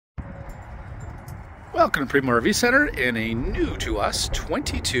Welcome to Primo RV Center in a new to us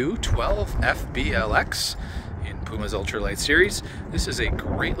 2212 FBLX in Puma's Ultra Lite series. This is a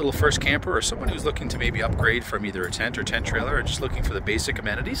great little first camper or someone who's looking to maybe upgrade from either a tent or tent trailer or just looking for the basic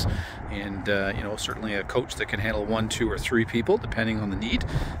amenities, and certainly a coach that can handle 1, 2, or 3 people depending on the need.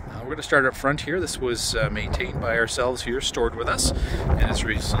 We're going to start up front here. This was maintained by ourselves here, stored with us, and it's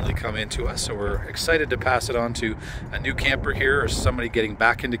recently come into us, so we're excited to pass it on to a new camper here or somebody getting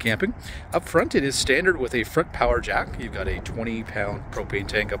back into camping. Up front it is standard with a front power jack. You've got a 20-pound propane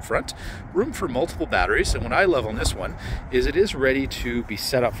tank up front, room for multiple batteries, and what I love on this one is it is ready to be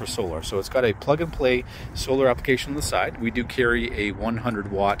set up for solar. So it's got a plug-and-play solar application on the side. We do carry a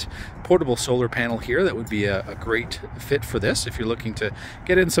 100-watt portable solar panel here that would be a great fit for this if you're looking to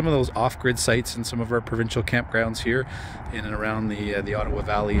get in some of those off-grid sites in some of our provincial campgrounds here in and around the Ottawa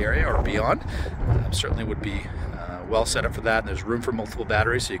Valley area or beyond. Certainly would be well set up for that, and there's room for multiple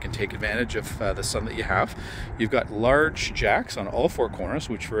batteries so you can take advantage of the sun that you have. You've got large jacks on all 4 corners,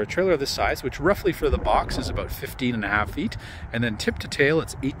 which for a trailer this size, which roughly for the box is about 15.5 feet, and then tip to tail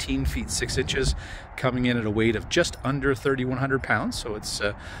it's 18 feet 6 inches, coming in at a weight of just under 3,100 pounds, so it's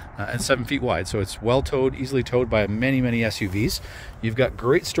and 7 feet wide, so it's well towed, easily towed by many SUVs. You've got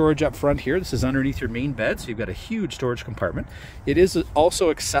great storage up front here. This is underneath your main bed, so you've got a huge storage compartment. It is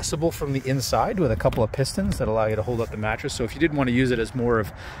also accessible from the inside with a couple of pistons that allow you to hold up the mattress, so if you did want to use it as more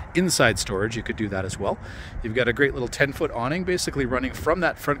of inside storage, you could do that as well. You've got a great little 10-foot awning basically running from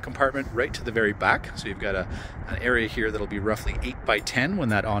that front compartment right to the very back, so you've got an area here that'll be roughly 8 by 10 when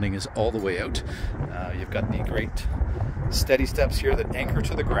that awning is all the way out. You've got the great steady steps here that anchor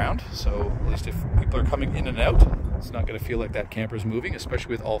to the ground, so at least if people are coming in and out, it's not going to feel like that camper's moving,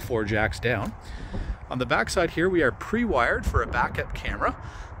 especially with all 4 jacks down. On the back side here, we are pre-wired for a backup camera.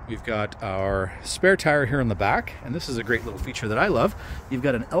 We've got our spare tire here on the back, and this is a great little feature that I love. You've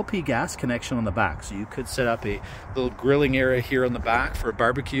got an LP gas connection on the back, so you could set up a little grilling area here on the back for a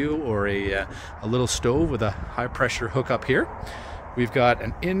barbecue or a little stove with a high pressure hookup here. We've got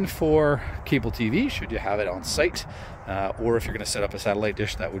an in-4 cable TV, should you have it on site, or if you're going to set up a satellite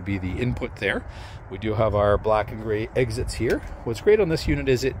dish, that would be the input there. We do have our black and gray exits here. What's great on this unit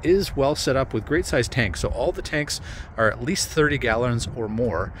is it is well set up with great sized tanks, so all the tanks are at least 30 gallons or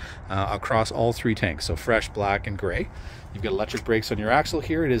more across all 3 tanks, so fresh, black, and gray. You've got electric brakes on your axle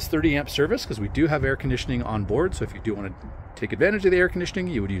here. It is 30 amp service because we do have air conditioning on board, so if you do want to take advantage of the air conditioning,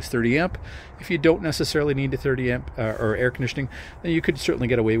 you would use 30 amp. If you don't necessarily need a 30 amp or air conditioning, then you could certainly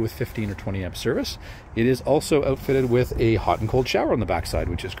get away with 15 or 20 amp service. It is also outfitted with a hot and cold shower on the backside,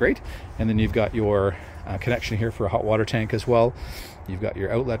 which is great. And then you've got your connection here for a hot water tank as well. You've got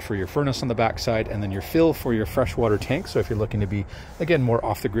your outlet for your furnace on the backside, and then your fill for your freshwater tank. So if you're looking to be, again, more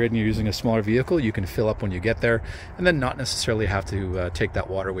off the grid and you're using a smaller vehicle, you can fill up when you get there and then not necessarily have to take that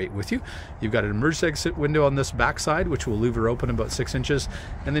water weight with you. You've got an emergency exit window on this backside, which will louver open about 6 inches.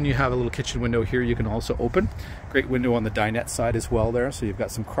 And then you have a little kitchen window here you can also open. Great window on the dinette side as well there. So you've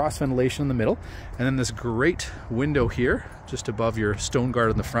got some cross ventilation in the middle. And then this great window here, just above your stone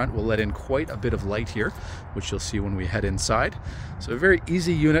guard in the front, will let in quite a bit of light here, which you'll see when we head inside. So a very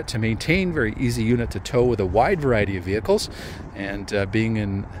easy unit to maintain, very easy unit to tow with a wide variety of vehicles, and being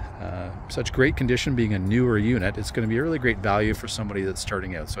in such great condition, being a newer unit, it's going to be a really great value for somebody that's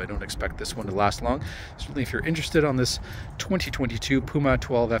starting out. So I don't expect this one to last long. Certainly if you're interested on this 2022 Puma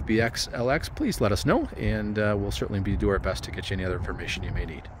 12 FBX LX, please let us know, and we'll certainly do our best to get you any other information you may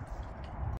need.